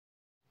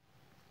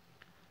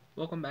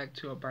Welcome back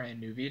to a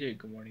brand new video.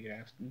 Good morning, good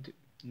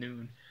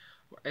afternoon,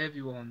 wherever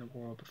you are in the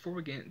world. Before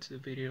we get into the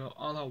video,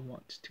 all I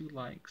want is 2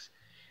 likes,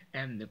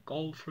 and the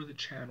goal for the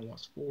channel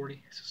was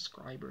 40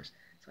 subscribers.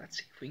 So let's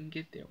see if we can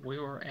get there. We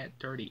are at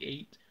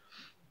 38,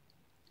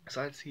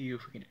 so let's see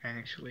if we can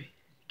actually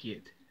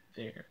get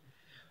there.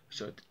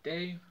 So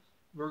today,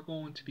 we're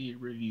going to be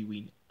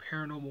reviewing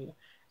Paranormal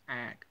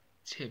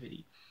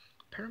Activity.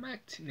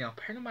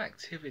 Paranormal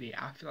Activity,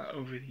 I feel like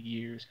over the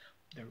years,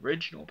 the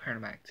original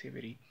Paranormal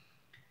Activity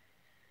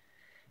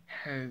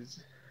has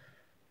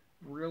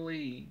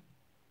really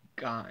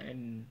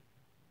gotten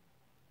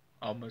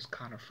almost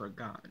kind of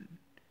forgotten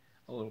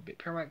a little bit.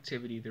 Paranormal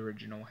Activity, the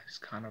original, has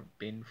kind of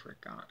been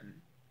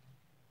forgotten.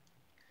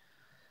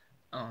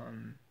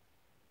 Um,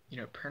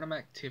 Paranormal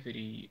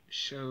Activity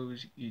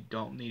shows you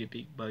don't need a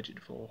big budget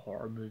for a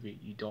horror movie.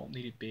 You don't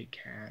need a big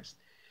cast.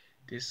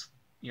 This,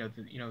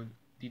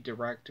 the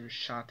director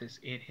shot this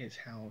in his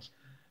house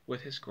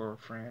with his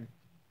girlfriend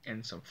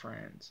and some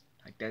friends.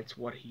 Like that's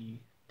what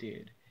he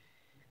did.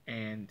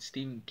 And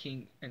Stephen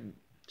King.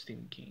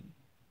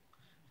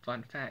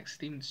 Fun fact: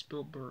 Steven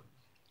Spielberg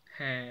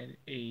had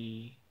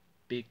a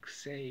big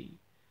say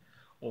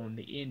on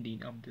the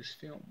ending of this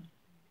film.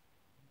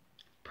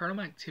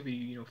 Paranormal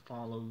Activity,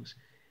 follows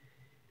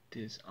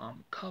this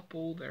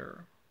couple.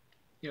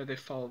 They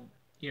follow,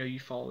 you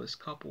follow this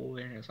couple.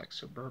 They're in this like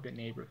suburban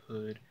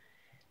neighborhood,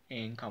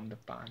 and come to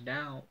find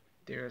out,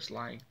 there's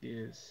like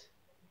this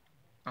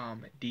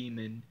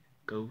demon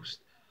ghost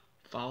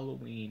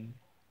following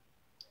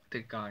the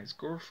guy's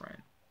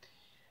girlfriend.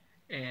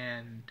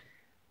 And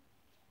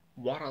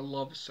what I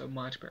love so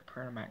much about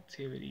Paranormal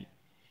Activity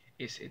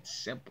is it's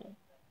simple.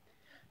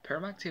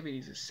 Paranormal Activity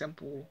is a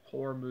simple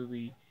horror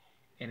movie,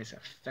 and it's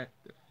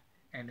effective,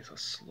 and it's a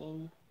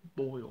slow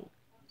boil.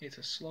 It's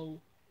a slow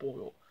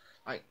boil.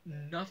 Like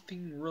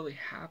nothing really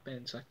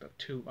happens like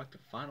the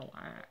final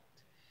act.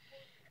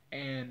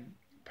 And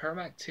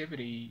Paranormal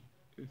Activity,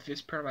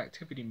 this Paranormal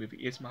Activity movie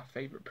is my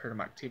favorite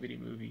Paranormal Activity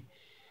movie.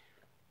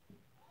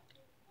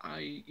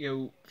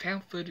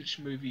 Found footage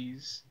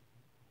movies,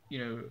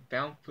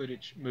 found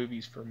footage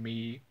movies for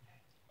me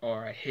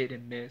are a hit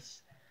and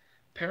miss.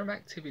 Paranormal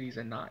Activities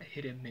are not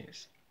hit and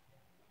miss.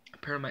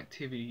 Paranormal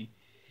Activity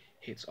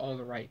hits all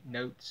the right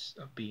notes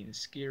of being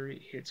scary,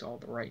 hits all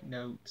the right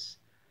notes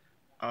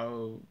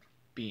of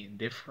being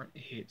different, it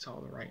hits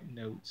all the right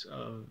notes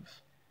of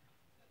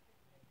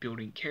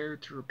building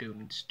character,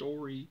 building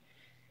story.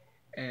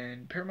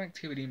 And Paranormal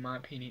Activity, in my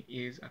opinion,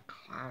 is a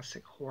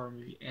classic horror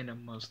movie and a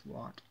must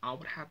watch. I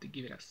would have to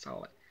give it a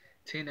solid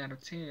 10 out of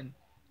 10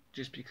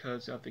 just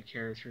because of the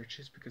character,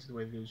 just because of the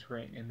way it was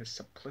written, and the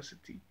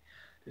simplicity.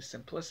 The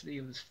simplicity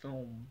of this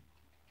film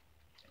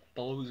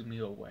blows me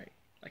away.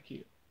 Like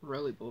it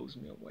really blows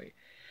me away.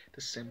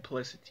 The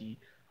simplicity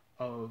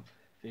of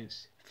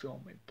this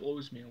film. It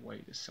blows me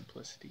away, the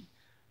simplicity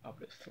of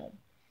this film.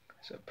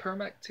 So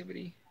Paranormal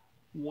Activity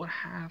I would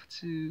have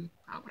to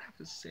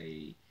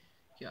say,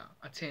 yeah,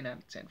 a 10 out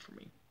of 10 for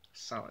me.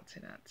 Solid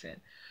 10 out of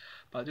 10.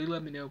 But do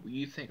let me know what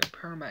you think of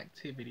Paranormal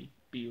Activity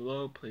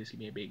below. Please give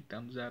me a big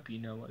thumbs up. You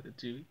know what to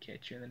do.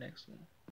 Catch you in the next one.